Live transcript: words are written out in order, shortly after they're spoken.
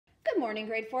morning,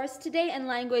 grade 4s. Today in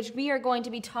language, we are going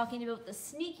to be talking about the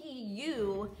sneaky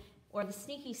you, or the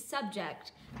sneaky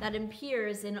subject, that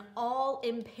appears in all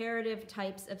imperative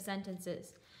types of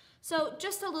sentences. So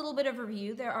just a little bit of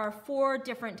review. There are 4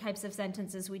 different types of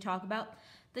sentences we talk about.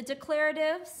 The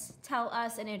declaratives tell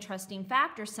us an interesting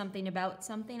fact or something about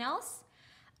something else.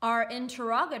 Our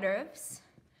interrogatives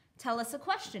tell us a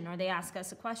question, or they ask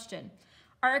us a question.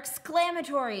 Our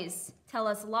exclamatories tell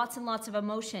us lots and lots of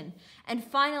emotion. And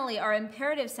finally, our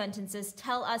imperative sentences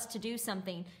tell us to do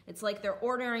something. It's like they're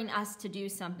ordering us to do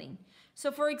something.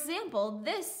 So for example,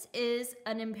 this is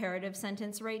an imperative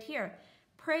sentence right here.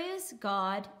 Praise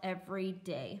God every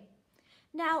day.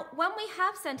 Now, when we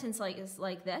have sentences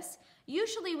like this,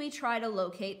 usually we try to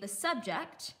locate the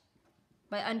subject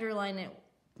by underlining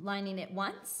it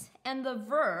once, and the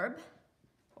verb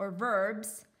or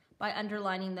verbs by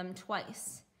underlining them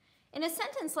twice. In a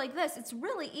sentence like this, it's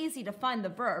really easy to find the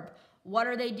verb. What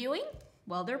are they doing?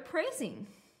 Well, they're praising.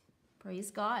 Praise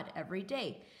God every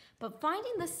day. But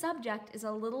finding the subject is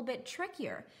a little bit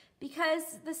trickier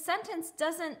because the sentence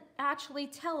doesn't actually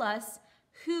tell us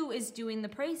who is doing the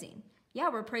praising. Yeah,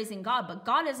 we're praising God, but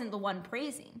God isn't the one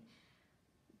praising.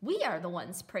 We are the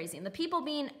ones praising, the people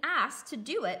being asked to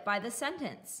do it by the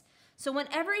sentence. So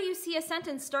whenever you see a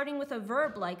sentence starting with a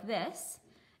verb like this,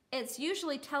 it's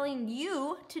usually telling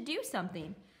you to do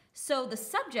something. So the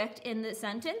subject in the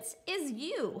sentence is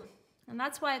you. And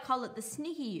that's why I call it the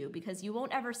sneaky you, because you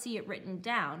won't ever see it written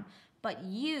down, but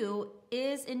you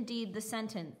is indeed the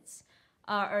sentence,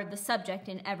 or the subject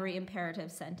in every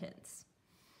imperative sentence.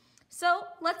 So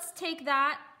let's take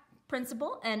that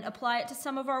principle and apply it to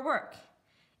some of our work.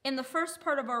 In the first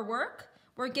part of our work,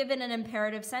 we're given an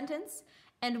imperative sentence,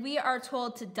 and we are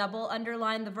told to double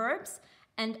underline the verbs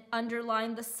and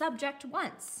underline the subject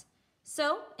once.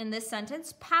 So, in this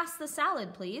sentence, pass the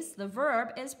salad, please. The verb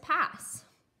is pass.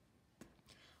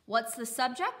 What's the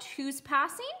subject? Who's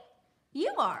passing?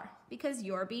 You are, because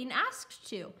you're being asked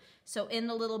to. So in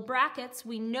the little brackets,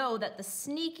 we know that the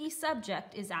sneaky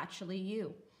subject is actually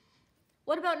you.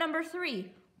 What about number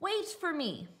 3? Wait for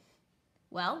me.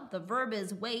 Well, the verb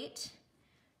is wait.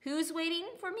 Who's waiting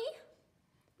for me?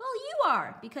 Well, you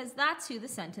are, because that's who the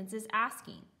sentence is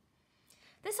asking.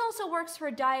 This also works for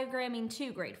diagramming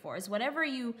too, grade 4s. Whenever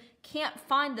you can't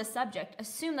find the subject,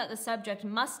 assume that the subject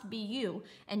must be you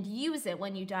and use it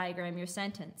when you diagram your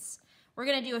sentence. We're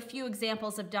going to do a few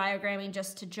examples of diagramming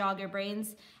just to jog your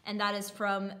brains, and that is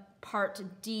from part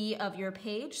D of your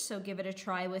page, so give it a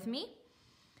try with me.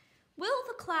 Will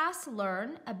the class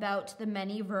learn about the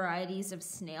many varieties of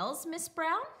snails, Miss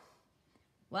Brown?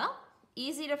 Well,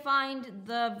 easy to find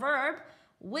the verb.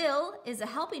 Will is a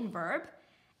helping verb,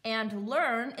 and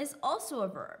learn is also a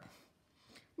verb.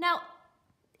 Now,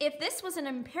 if this was an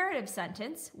imperative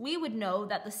sentence, we would know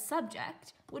that the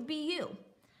subject would be you.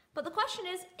 But the question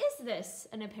is this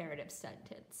an imperative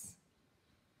sentence?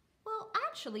 Well,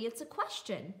 actually, it's a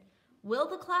question. Will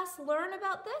the class learn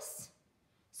about this?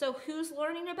 So who's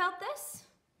learning about this?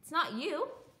 It's not you.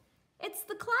 It's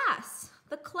the class.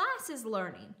 The class is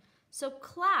learning. So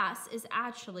class is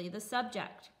actually the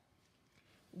subject.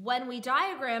 When we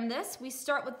diagram this, we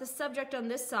start with the subject on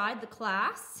this side, the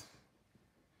class,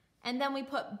 and then we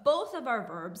put both of our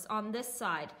verbs on this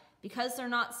side. Because they're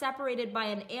not separated by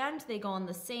an and, they go on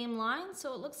the same line,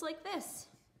 so it looks like this.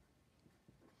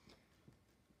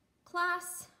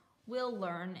 Class will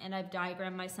learn, and I've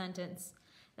diagrammed my sentence.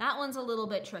 That one's a little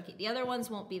bit tricky. The other ones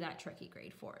won't be that tricky,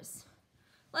 grade 4s.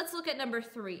 Let's look at number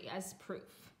 3 as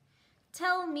proof.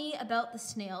 Tell me about the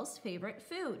snail's favorite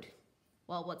food.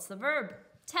 Well, what's the verb?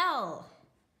 Tell.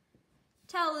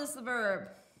 Tell is the verb.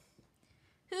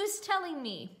 Who's telling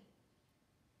me?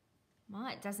 Well,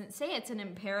 it doesn't say. It's an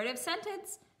imperative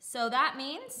sentence, so that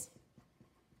means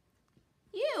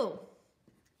you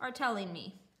are telling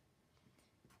me.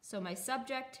 So my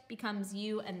subject becomes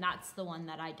you, and that's the one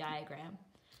that I diagram.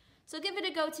 So give it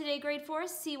a go today, grade 4.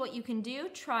 See what you can do.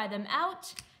 Try them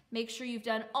out. Make sure you've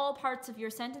done all parts of your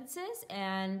sentences,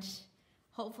 and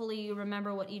hopefully you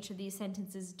remember what each of these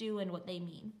sentences do and what they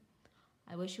mean.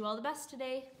 I wish you all the best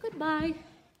today. Goodbye.